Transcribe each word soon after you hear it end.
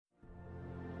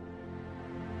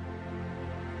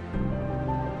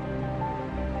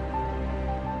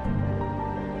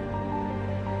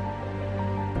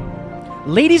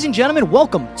Ladies and gentlemen,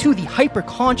 welcome to the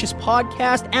Hyperconscious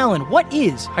Podcast. Alan, what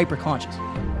is hyperconscious?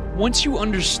 Once you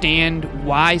understand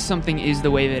why something is the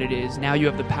way that it is, now you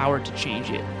have the power to change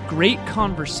it. Great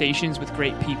conversations with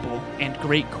great people and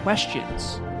great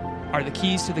questions are the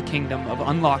keys to the kingdom of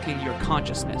unlocking your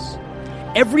consciousness.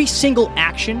 Every single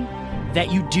action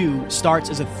that you do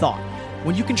starts as a thought.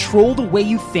 When you control the way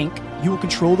you think, you will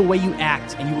control the way you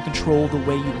act, and you will control the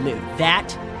way you live.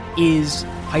 That is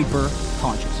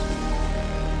hyperconscious.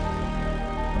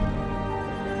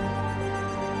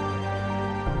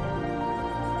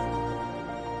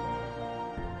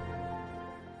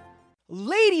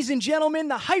 Ladies and gentlemen,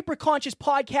 the Hyperconscious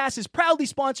Podcast is proudly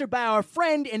sponsored by our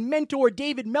friend and mentor,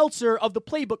 David Meltzer of the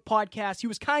Playbook Podcast. He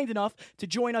was kind enough to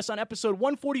join us on episode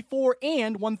 144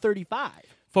 and 135.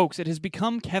 Folks, it has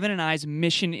become Kevin and I's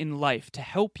mission in life to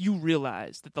help you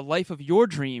realize that the life of your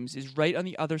dreams is right on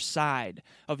the other side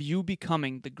of you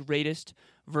becoming the greatest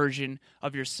version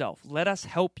of yourself. Let us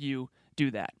help you do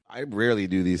that. I rarely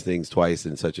do these things twice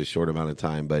in such a short amount of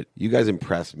time, but you guys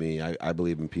impress me. I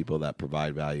believe in people that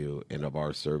provide value and of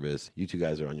our service. You two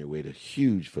guys are on your way to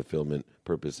huge fulfillment,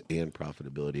 purpose, and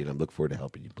profitability, and I look forward to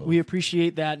helping you both. We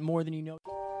appreciate that more than you know.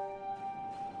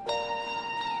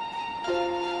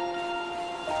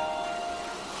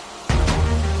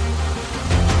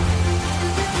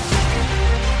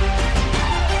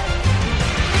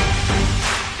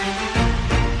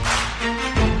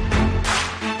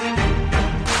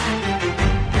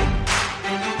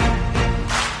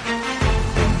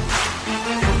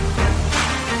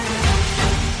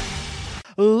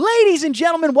 Ladies and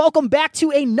gentlemen, welcome back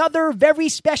to another very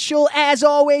special, as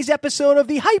always, episode of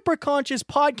the Hyperconscious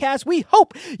Podcast. We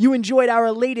hope you enjoyed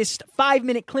our latest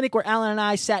 5-minute clinic where Alan and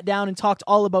I sat down and talked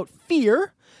all about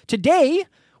fear. Today,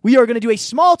 we are going to do a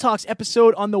small talks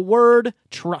episode on the word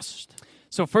trust.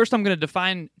 So first I'm going to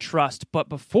define trust, but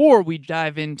before we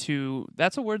dive into,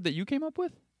 that's a word that you came up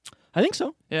with? I think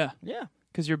so. Yeah. Yeah.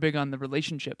 Because you're big on the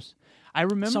relationships. I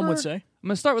remember. Some would say. I'm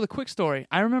going to start with a quick story.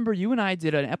 I remember you and I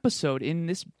did an episode in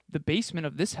the basement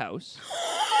of this house.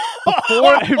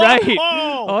 Before, right?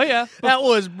 Oh yeah, that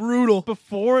was brutal.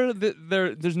 Before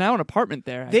there's now an apartment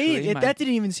there. Actually, that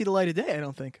didn't even see the light of day. I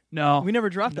don't think. No, we never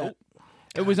dropped that.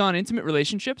 It was on intimate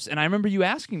relationships, and I remember you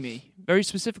asking me very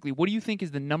specifically, what do you think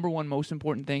is the number one most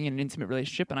important thing in an intimate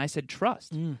relationship? And I said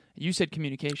trust. You said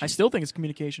communication. I still think it's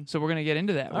communication. So we're going to get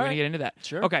into that. We're going to get into that.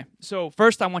 Sure. Okay, so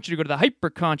first I want you to go to the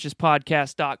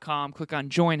hyperconsciouspodcast.com, click on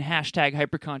join,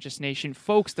 #HyperconsciousNation.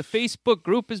 Folks, the Facebook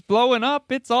group is blowing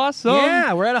up. It's awesome.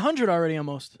 Yeah, we're at 100 already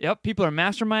almost. Yep, people are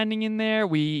masterminding in there.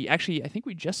 I think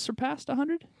we just surpassed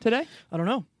 100 today. I don't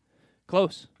know.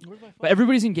 Close. But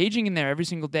everybody's engaging in there every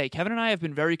single day. Kevin and I have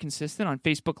been very consistent on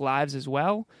Facebook Lives as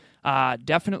well.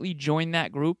 Definitely join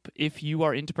that group if you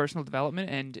are into personal development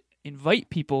and invite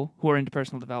people who are into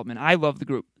personal development. I love the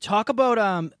group. Talk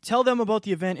about, tell them about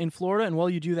the event in Florida, and while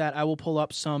you do that, I will pull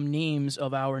up some names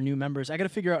of our new members. I got to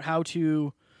figure out how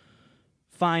to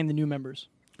find the new members.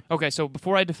 Okay, so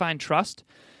before I define trust,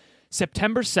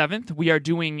 September 7th, we are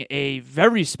doing a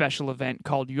very special event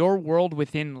called Your World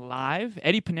Within Live.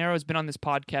 Eddie Pinero has been on this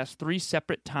podcast 3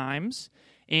 separate times,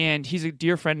 and he's a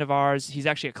dear friend of ours. He's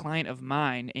actually a client of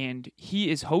mine, and he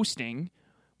is hosting,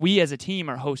 we as a team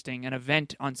are hosting an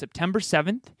event on September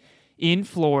 7th in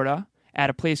Florida at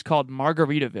a place called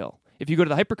Margaritaville. If you go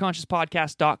to the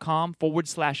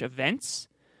hyperconsciouspodcast.com/events,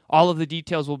 all of the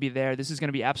details will be there. This is going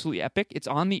to be absolutely epic. It's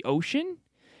on the ocean.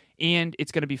 And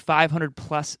it's going to be 500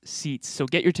 plus seats. So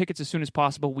get your tickets as soon as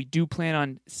possible. We do plan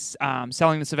on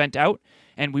selling this event out,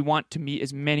 and we want to meet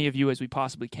as many of you as we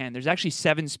possibly can. There's actually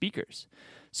 7 speakers.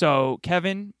 So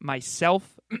Kevin,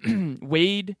 myself,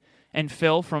 Wade, and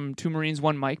Phil from Two Marines,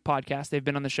 One Mic podcast, they've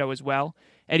been on the show as well.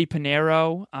 Eddie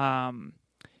Pinero,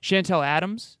 Chantel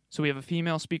Adams. So we have a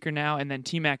female speaker now, and then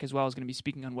T-Mac as well is going to be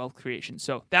speaking on wealth creation.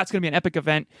 So that's going to be an epic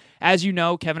event. As you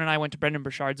know, Kevin and I went to Brendan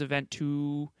Burchard's event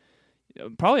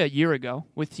probably a year ago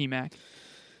with T-Mac.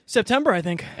 September, I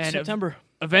think. And September.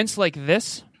 Events like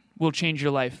this will change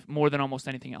your life more than almost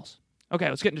anything else. Okay,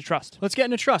 let's get into trust. Let's get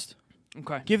into trust.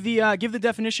 Okay. Give the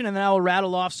definition, and then I will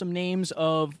rattle off some names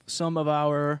of some of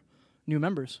our new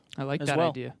members. I like that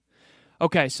idea.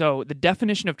 Okay, so the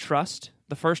definition of trust,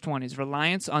 the first one is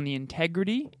reliance on the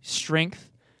integrity, strength,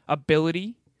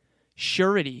 ability,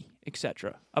 surety,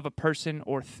 etc. of a person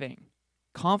or thing.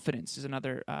 Confidence is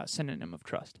another synonym of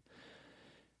trust.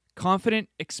 Confident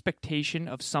expectation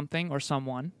of something or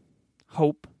someone,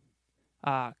 hope,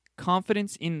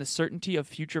 confidence in the certainty of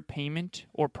future payment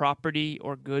or property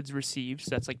or goods received. So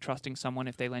that's like trusting someone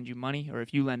if they lend you money, or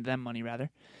if you lend them money,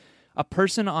 rather. A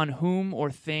person on whom or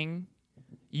thing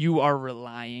you are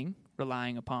relying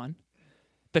upon.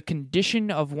 the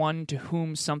condition of one to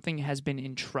whom something has been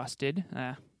entrusted.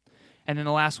 And then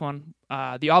the last one,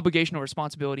 the obligation or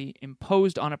responsibility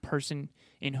imposed on a person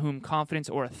in whom confidence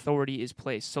or authority is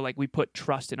placed. So like we put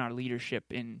trust in our leadership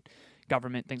in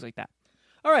government, things like that.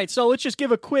 All right, so let's just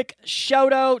give a quick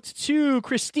shout out to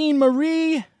Christine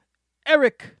Marie,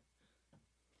 Eric,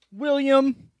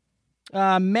 William,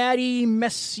 Maddie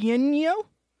Messieno.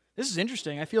 This is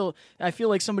interesting. I feel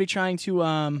like somebody trying to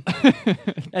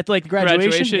at like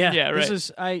graduation. Yeah,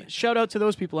 right. I shout out to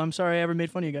those people. I'm sorry I ever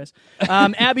made fun of you guys.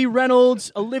 Abby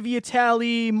Reynolds, Olivia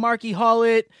Talley, Marky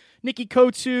Hollett, Nikki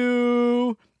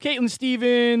Kotu, Caitlin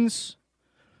Stevens,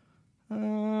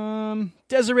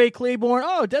 Desiree Claiborne.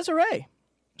 Oh, Desiree.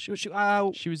 She was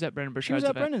at Brendan Burchard's She was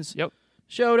at event. Brendan's. Yep.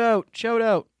 Shout out.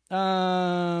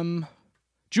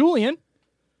 Julian.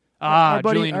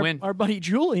 Julian Wynn. Our buddy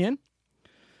Julian.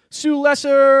 Sue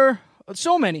Lesser.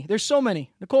 So many. There's so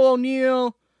many. Nicole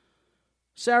O'Neill.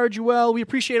 Sarah Jewell. We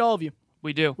appreciate all of you.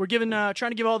 We do. We're trying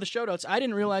to give all the shout outs. I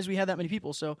didn't realize we had that many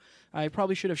people, so I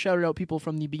probably should have shouted out people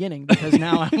from the beginning because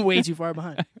now I'm way too far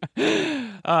behind.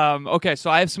 Okay, so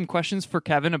I have some questions for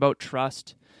Kevin about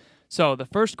trust. So the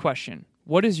first question,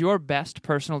 what is your best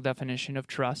personal definition of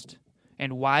trust,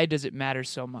 and why does it matter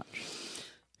so much?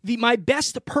 My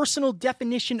best personal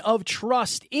definition of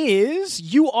trust is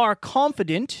you are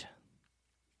confident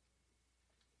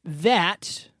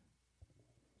that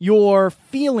your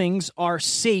feelings are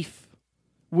safe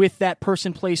with that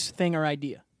person, place, thing, or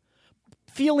idea.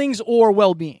 Feelings or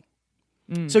well-being.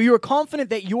 So you're confident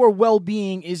that your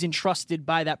well-being is entrusted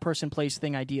by that person, place,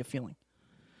 thing, idea, feeling.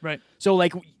 Right. So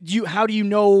like, how do you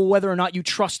know whether or not you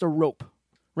trust a rope?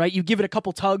 Right? You give it a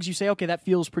couple tugs, you say, okay, that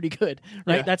feels pretty good.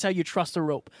 Right? Yeah. That's how you trust a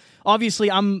rope.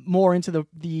 Obviously, I'm more into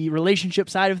the relationship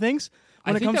side of things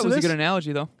when I it think comes that to was this. a good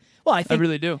analogy, though. Well, I I think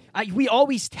really do. we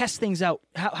always test things out.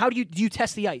 How do you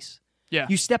test the ice? Yeah.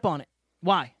 You step on it.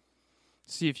 Why?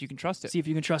 See if you can trust it. See if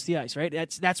you can trust the ice, right?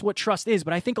 That's what trust is.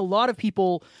 But I think a lot of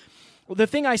people, the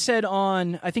thing I said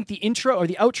on, I think the intro or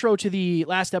the outro to the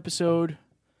last episode,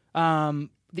 the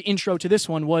intro to this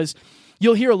one was,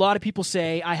 you'll hear a lot of people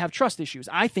say, I have trust issues.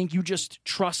 I think you just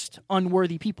trust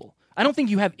unworthy people. I don't think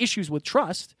you have issues with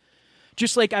trust.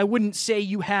 Just like I wouldn't say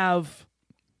you have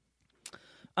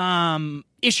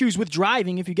issues with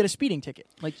driving if you get a speeding ticket.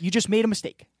 Like you just made a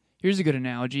mistake. Here's a good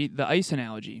analogy, the ice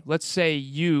analogy. Let's say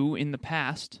you, in the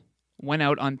past, went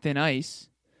out on thin ice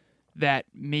that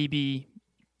maybe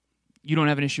you don't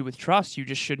have an issue with trust. You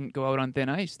just shouldn't go out on thin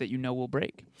ice that you know will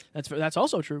break. That's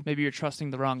also true. Maybe you're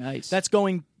trusting the wrong ice. That's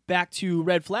going back to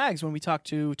red flags when we talked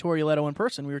to Tori Leto in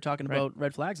person. We were talking Right. about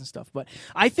red flags and stuff. But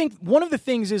I think one of the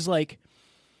things is like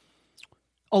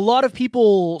a lot of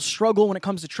people struggle when it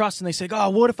comes to trust, and they say, "Oh,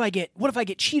 what if I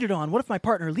get cheated on? What if my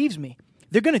partner leaves me?"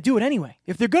 They're going to do it anyway.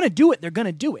 If they're going to do it, they're going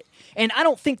to do it. And I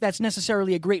don't think that's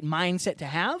necessarily a great mindset to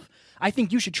have. I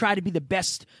think you should try to be the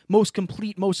best, most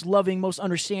complete, most loving, most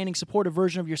understanding, supportive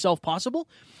version of yourself possible.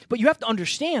 But you have to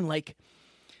understand, like,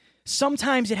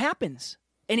 sometimes it happens.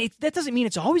 And that doesn't mean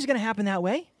it's always going to happen that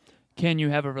way. Can you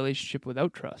have a relationship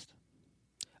without trust?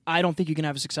 I don't think you can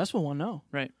have a successful one, no.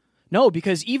 Right. No,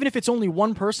 because even if it's only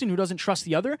one person who doesn't trust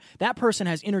the other, that person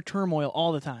has inner turmoil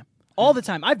all the time. All the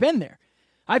time. I've been there.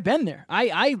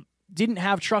 I didn't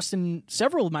have trust in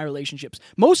several of my relationships,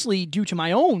 mostly due to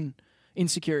my own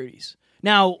insecurities.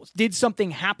 Now, did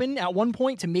something happen at one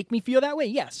point to make me feel that way?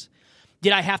 Yes.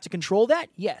 Did I have to control that?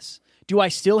 Yes. Do I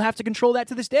still have to control that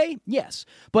to this day? Yes.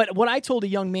 But what I told a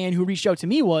young man who reached out to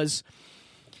me was,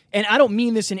 and I don't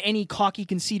mean this in any cocky,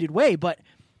 conceited way, but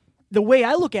the way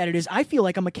I look at it is I feel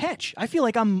like I'm a catch. I feel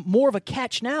like I'm more of a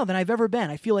catch now than I've ever been.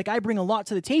 I feel like I bring a lot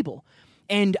to the table.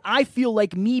 And I feel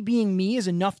like me being me is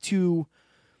enough to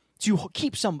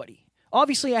keep somebody.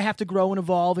 Obviously, I have to grow and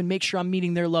evolve and make sure I'm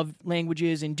meeting their love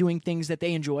languages and doing things that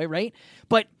they enjoy, right?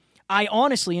 But I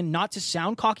honestly, and not to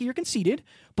sound cocky or conceited,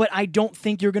 but I don't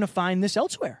think you're going to find this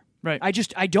elsewhere. Right.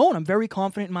 I don't. I'm very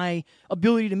confident in my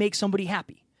ability to make somebody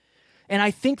happy. And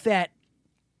I think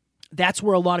that's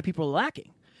where a lot of people are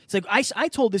lacking. It's like I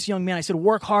told this young man, I said,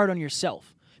 work hard on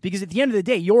yourself. Because at the end of the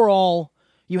day, you're all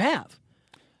you have.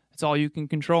 That's all you can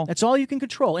control. That's all you can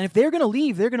control. And if they're going to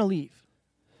leave, they're going to leave.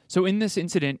 So in this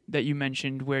incident that you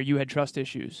mentioned where you had trust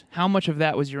issues, how much of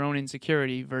that was your own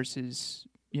insecurity versus,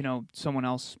 someone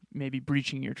else maybe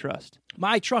breaching your trust?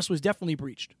 My trust was definitely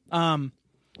breached.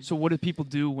 So what do people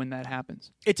do when that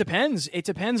happens? It depends. It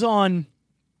depends on,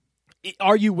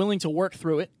 are you willing to work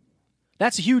through it?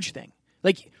 That's a huge thing.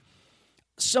 Like,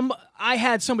 I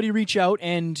had somebody reach out,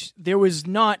 and there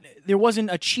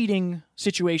wasn't a cheating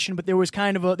situation, but there was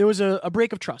a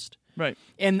break of trust. Right.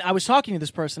 And I was talking to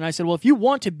this person. And I said, well, if you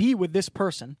want to be with this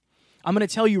person, I'm going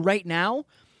to tell you right now,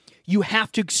 you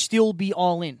have to still be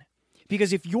all in.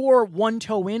 Because if you're one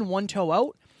toe in, one toe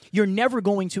out, you're never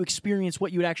going to experience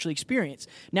what you would actually experience.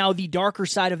 Now, the darker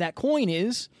side of that coin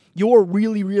is you're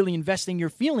really, really investing your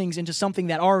feelings into something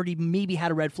that already maybe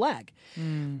had a red flag.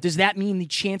 Does that mean the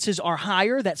chances are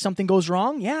higher that something goes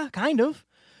wrong? Yeah, kind of.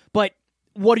 But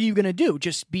what are you going to do?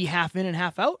 Just be half in and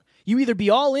half out? You either be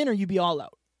all in or you be all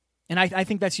out. And I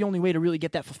think that's the only way to really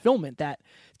get that fulfillment, that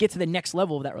get to the next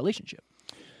level of that relationship.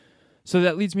 So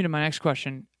that leads me to my next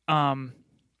question.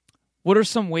 What are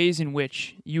some ways in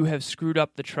which you have screwed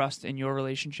up the trust in your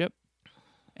relationship?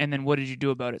 And then what did you do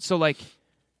about it? So, like,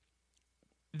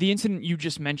 the incident you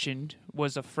just mentioned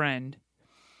was a friend.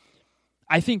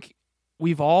 I think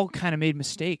we've all kind of made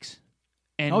mistakes.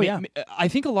 And I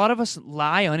think a lot of us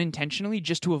lie unintentionally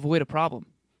just to avoid a problem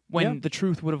when the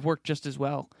truth would have worked just as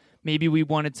well. Maybe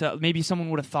maybe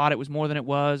someone would have thought it was more than it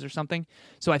was or something.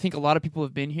 So I think a lot of people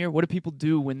have been here. What do people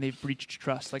do when they've breached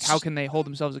trust? Like, how can they hold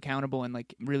themselves accountable and,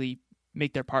 like, really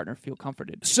make their partner feel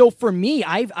comforted? So for me,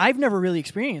 I've never really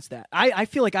experienced that. I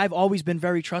feel like I've always been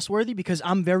very trustworthy because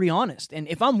I'm very honest. And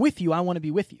if I'm with you, I want to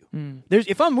be with you.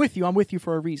 If I'm with you, I'm with you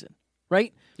for a reason,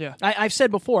 right? Yeah. I've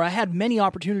said before, I had many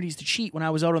opportunities to cheat when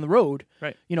I was out on the road.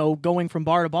 Right. You know, going from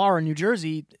bar to bar in New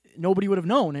Jersey, nobody would have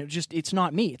known. It's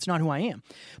not me. It's not who I am.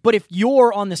 But if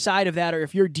you're on the side of that, or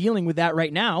if you're dealing with that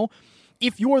right now,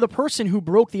 if you're the person who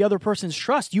broke the other person's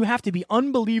trust, you have to be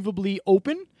unbelievably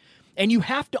open. And you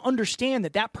have to understand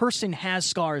that that person has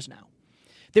scars now.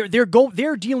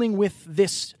 They're dealing with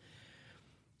this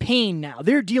pain now.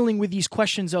 They're dealing with these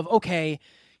questions of, okay,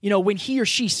 you know, when he or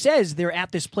she says they're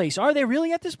at this place, are they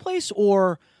really at this place,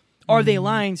 or are they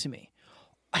lying to me?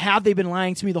 Have they been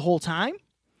lying to me the whole time?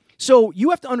 So you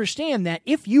have to understand that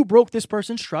if you broke this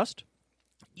person's trust,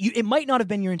 it might not have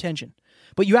been your intention,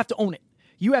 but you have to own it.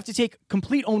 You have to take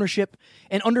complete ownership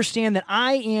and understand that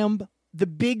I am the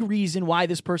big reason why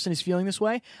this person is feeling this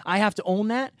way. I have to own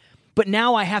that. But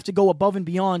now I have to go above and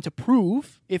beyond to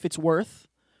prove, if it's worth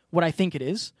what I think it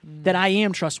is, that I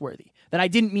am trustworthy, that I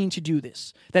didn't mean to do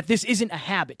this, that this isn't a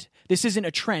habit, this isn't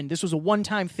a trend, this was a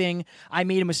one-time thing, I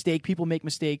made a mistake, people make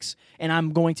mistakes, and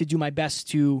I'm going to do my best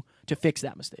to fix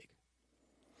that mistake.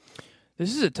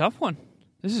 This is a tough one.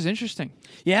 This is interesting.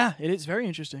 Yeah, it is very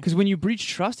interesting. Because when you breach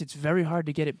trust, it's very hard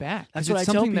to get it back. That's what it's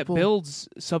I tell something people. that builds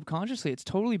subconsciously. It's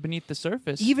totally beneath the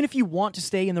surface. Even if you want to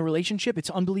stay in the relationship,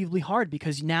 it's unbelievably hard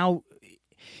because now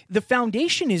the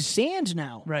foundation is sand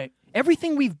now. Right.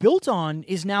 Everything we've built on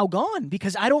is now gone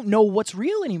because I don't know what's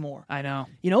real anymore. I know.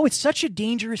 You know, it's such a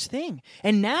dangerous thing.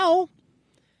 And now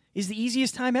is the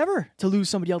easiest time ever to lose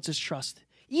somebody else's trust.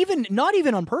 Not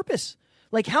even on purpose.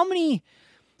 Like how many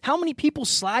people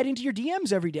slide into your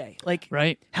DMs every day? Like,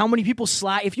 right. How many people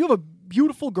slide? If you have a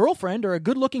beautiful girlfriend or a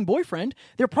good-looking boyfriend,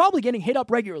 they're probably getting hit up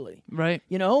regularly. Right.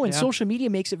 You know, and social media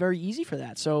makes it very easy for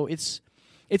that. So it's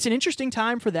an interesting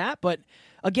time for that. But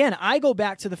again, I go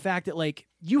back to the fact that, like,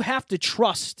 you have to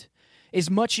trust as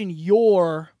much in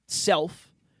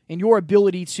yourself and your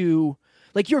ability to,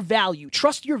 like, your value.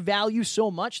 Trust your value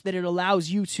so much that it allows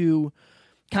you to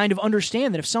kind of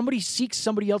understand that if somebody seeks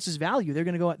somebody else's value, they're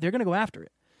going to go after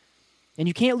it. And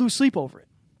you can't lose sleep over it.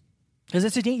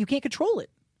 Because you can't control it.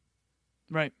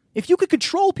 Right. If you could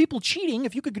control people cheating,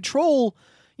 if you could control,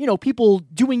 people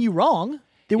doing you wrong,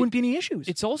 there wouldn't be any issues.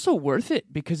 It's also worth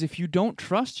it because if you don't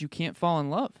trust, you can't fall in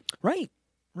love. Right.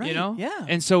 You know? Yeah.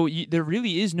 And so there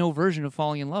really is no version of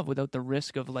falling in love without the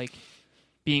risk of, like,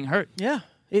 being hurt. Yeah.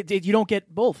 You don't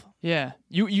get both. Yeah.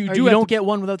 You don't get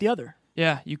one without the other.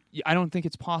 Yeah. I don't think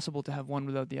it's possible to have one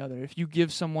without the other. If you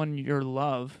give someone your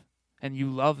love and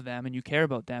you love them and you care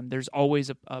about them, there's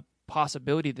always a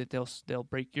possibility that they'll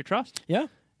break your trust. Yeah.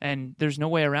 And there's no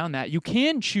way around that. You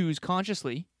can choose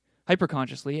consciously,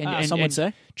 hyper-consciously, and some would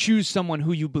say, choose someone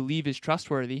who you believe is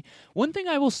trustworthy. One thing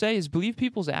I will say is believe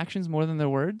people's actions more than their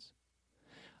words.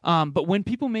 But when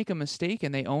people make a mistake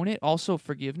and they own it, also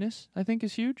forgiveness, I think,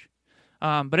 is huge.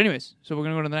 But anyways, so we're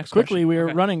going to go to the next Quickly, question.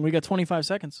 we're running. We got 25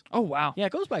 seconds. Oh, wow. Yeah,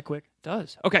 it goes by quick. It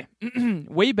does. Okay.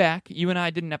 Way back, you and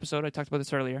I did an episode, I talked about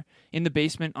this earlier, in the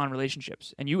basement on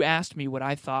relationships. And you asked me what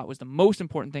I thought was the most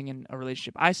important thing in a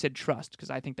relationship. I said trust, because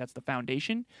I think that's the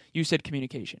foundation. You said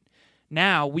communication.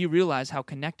 Now we realize how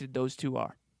connected those two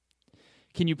are.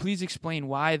 Can you please explain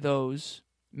why those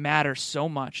matter so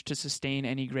much to sustain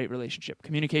any great relationship?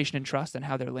 Communication and trust and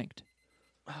how they're linked.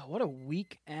 Oh, what a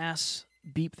weak-ass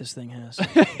beep this thing has.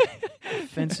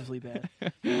 Offensively bad.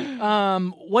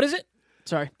 What is it?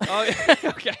 Sorry. Oh, yeah.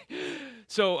 Okay.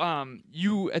 So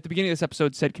you, at the beginning of this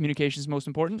episode, said communication is most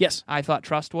important? Yes. I thought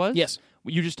trust was? Yes.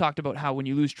 You just talked about how when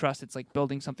you lose trust, it's like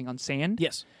building something on sand?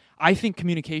 Yes. I think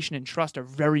communication and trust are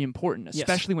very important,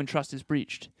 especially when trust is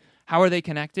breached. How are they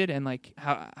connected, and like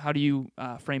how do you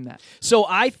frame that? So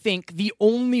I think the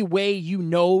only way you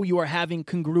know you are having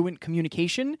congruent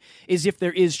communication is if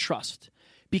there is trust.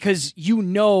 Because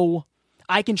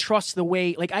I can trust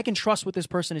I can trust what this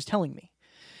person is telling me.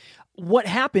 What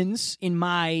happens, in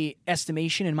my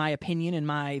estimation, in my opinion, in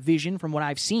my vision from what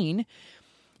I've seen,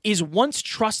 is once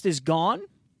trust is gone,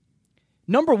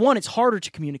 number one, it's harder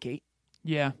to communicate.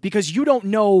 Yeah. Because you don't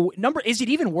know, is it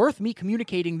even worth me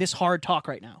communicating this hard talk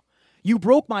right now? You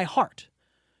broke my heart.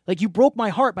 Like, you broke my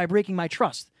heart by breaking my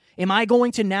trust. Am I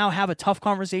going to now have a tough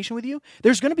conversation with you?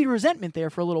 There's going to be resentment there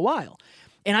for a little while.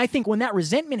 And I think when that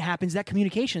resentment happens, that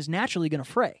communication is naturally going to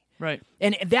fray. Right.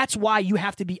 And that's why you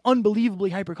have to be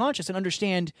unbelievably hyper-conscious and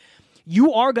understand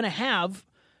you are going to have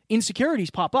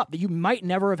insecurities pop up that you might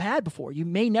never have had before. You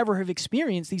may never have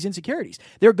experienced these insecurities.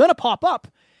 They're going to pop up,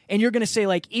 and you're going to say,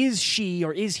 like, is she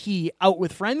or is he out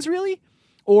with friends really?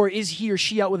 Or is he or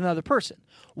she out with another person?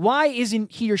 Why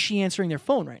isn't he or she answering their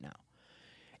phone right now?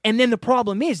 And then the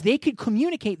problem is they could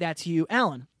communicate that to you.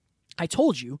 Alan, I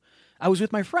told you I was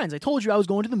with my friends. I told you I was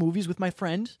going to the movies with my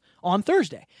friend on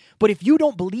Thursday. But if you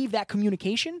don't believe that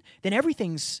communication, then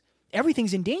everything's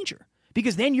in danger.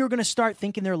 Because then you're going to start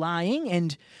thinking they're lying,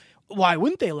 and why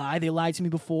wouldn't they lie? They lied to me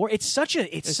before. It's such a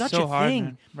hard, thing.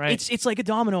 man. Right. It's like a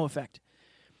domino effect.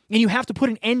 And you have to put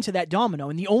an end to that domino.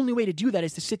 And the only way to do that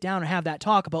is to sit down and have that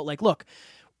talk about, like, look,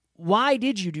 why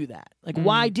did you do that? Like,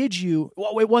 why did you?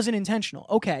 Well, it wasn't intentional.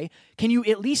 Okay. Can you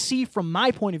at least see from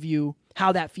my point of view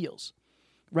how that feels?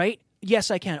 Right?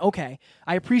 Yes, I can. Okay.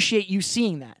 I appreciate you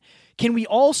seeing that. Can we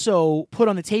also put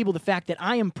on the table the fact that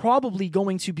I am probably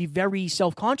going to be very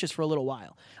self-conscious for a little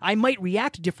while? I might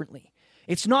react differently.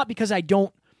 It's not because I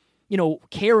don't,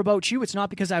 care about you. It's not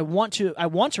because I want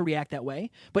to react that way,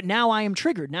 but now I am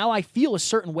triggered. Now I feel a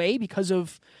certain way because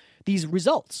of these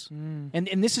results.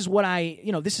 And this is what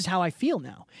this is how I feel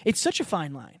now. It's such a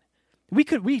fine line.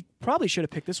 We probably should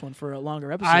have picked this one for a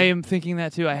longer episode. I am thinking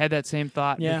that too. I had that same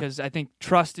thought because I think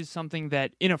trust is something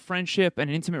that in a friendship and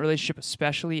an intimate relationship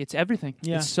especially, it's everything.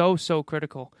 Yeah. It's so, so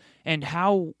critical. And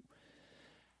how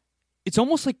it's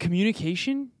almost like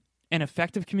communication and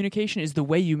effective communication is the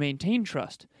way you maintain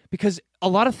trust. Because a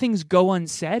lot of things go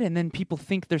unsaid and then people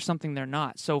think there's something they're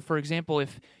not. So, for example,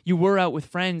 if you were out with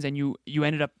friends and you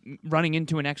ended up running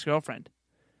into an ex-girlfriend,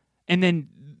 and then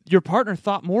your partner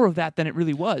thought more of that than it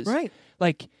really was. Right.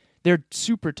 Like, they're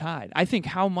super tied. I think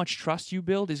how much trust you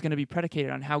build is going to be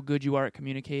predicated on how good you are at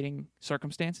communicating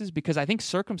circumstances, because I think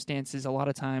circumstances a lot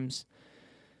of times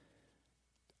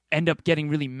end up getting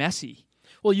really messy.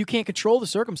 Well, you can't control the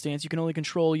circumstance. You can only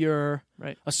control your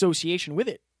association with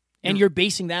it. And you're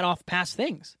basing that off past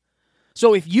things.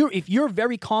 So if you're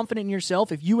very confident in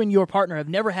yourself, if you and your partner have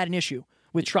never had an issue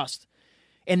with trust,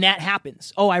 and that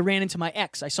happens, I ran into my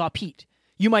ex, I saw Pete.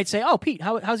 You might say, Pete,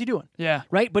 how's he doing? Yeah.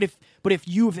 Right? But if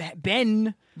you've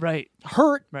been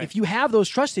hurt, if you have those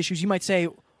trust issues, you might say,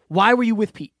 why were you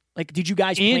with Pete? Like, did you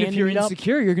guys plan And if you're to meet up?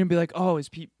 insecure, you're going to be like, is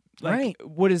Pete... Like, right.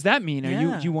 What does that mean?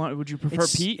 Yeah. Would you prefer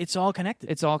Pete? It's all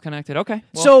connected. It's all connected. Okay.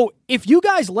 Well, So if you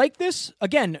guys like this,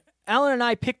 again, Alan and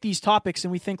I picked these topics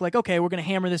and we think like, okay, we're going to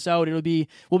hammer this out. We'll be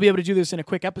able to do this in a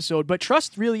quick episode. But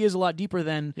trust really is a lot deeper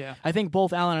than I think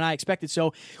both Alan and I expected.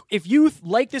 So if you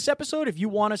like this episode, if you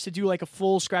want us to do like a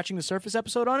full scratching the surface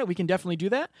episode on it, we can definitely do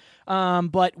that.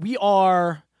 But we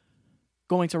are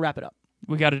going to wrap it up.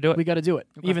 we got to do it. We got to do it,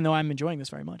 even though I'm enjoying this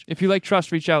very much. If you like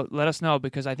trust, reach out. Let us know,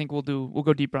 because I think we'll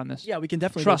go deeper on this. Yeah, we can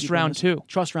definitely Trust go deeper on round this. 2.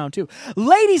 Trust round 2.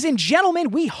 Ladies and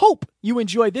gentlemen, we hope you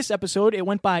enjoyed this episode. It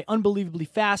went by unbelievably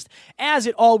fast, as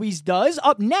it always does.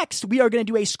 Up next, we are going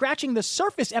to do a Scratching the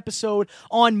Surface episode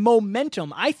on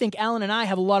momentum. I think Alan and I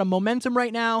have a lot of momentum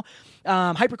right now.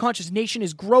 Hyperconscious Nation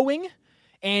is growing,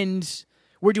 and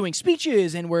we're doing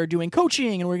speeches, and we're doing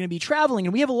coaching, and we're going to be traveling,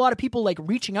 and we have a lot of people like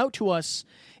reaching out to us.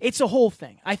 It's a whole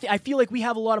thing. I feel like we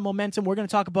have a lot of momentum. We're going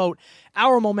to talk about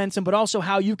our momentum, but also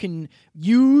how you can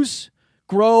use,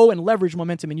 grow, and leverage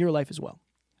momentum in your life as well.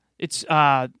 It's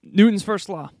Newton's first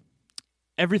law.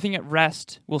 Everything at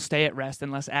rest will stay at rest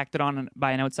unless acted on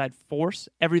by an outside force.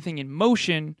 Everything in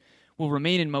motion will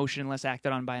remain in motion unless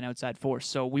acted on by an outside force.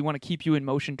 So we want to keep you in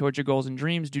motion towards your goals and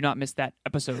dreams. Do not miss that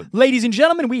episode. Ladies and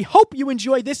gentlemen, we hope you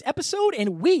enjoyed this episode,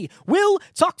 and we will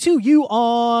talk to you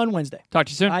on Wednesday. Talk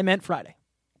to you soon. I meant Friday.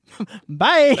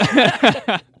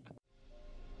 Bye.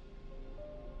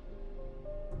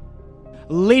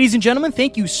 Ladies and gentlemen,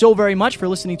 thank you so very much for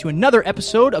listening to another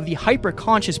episode of the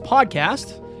Hyperconscious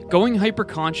Podcast. Going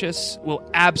hyper-conscious will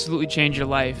absolutely change your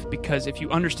life, because if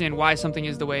you understand why something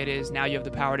is the way it is, now you have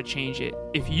the power to change it.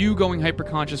 If you going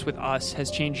hyper-conscious with us has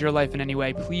changed your life in any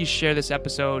way, please share this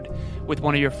episode with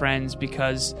one of your friends,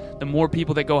 because the more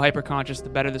people that go hyper-conscious, the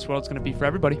better this world's going to be for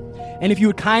everybody. And if you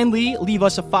would kindly leave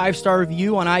us a 5-star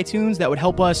review on iTunes, that would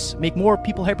help us make more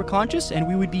people hyper-conscious, and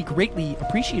we would be greatly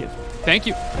appreciative. Thank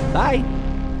you. Bye.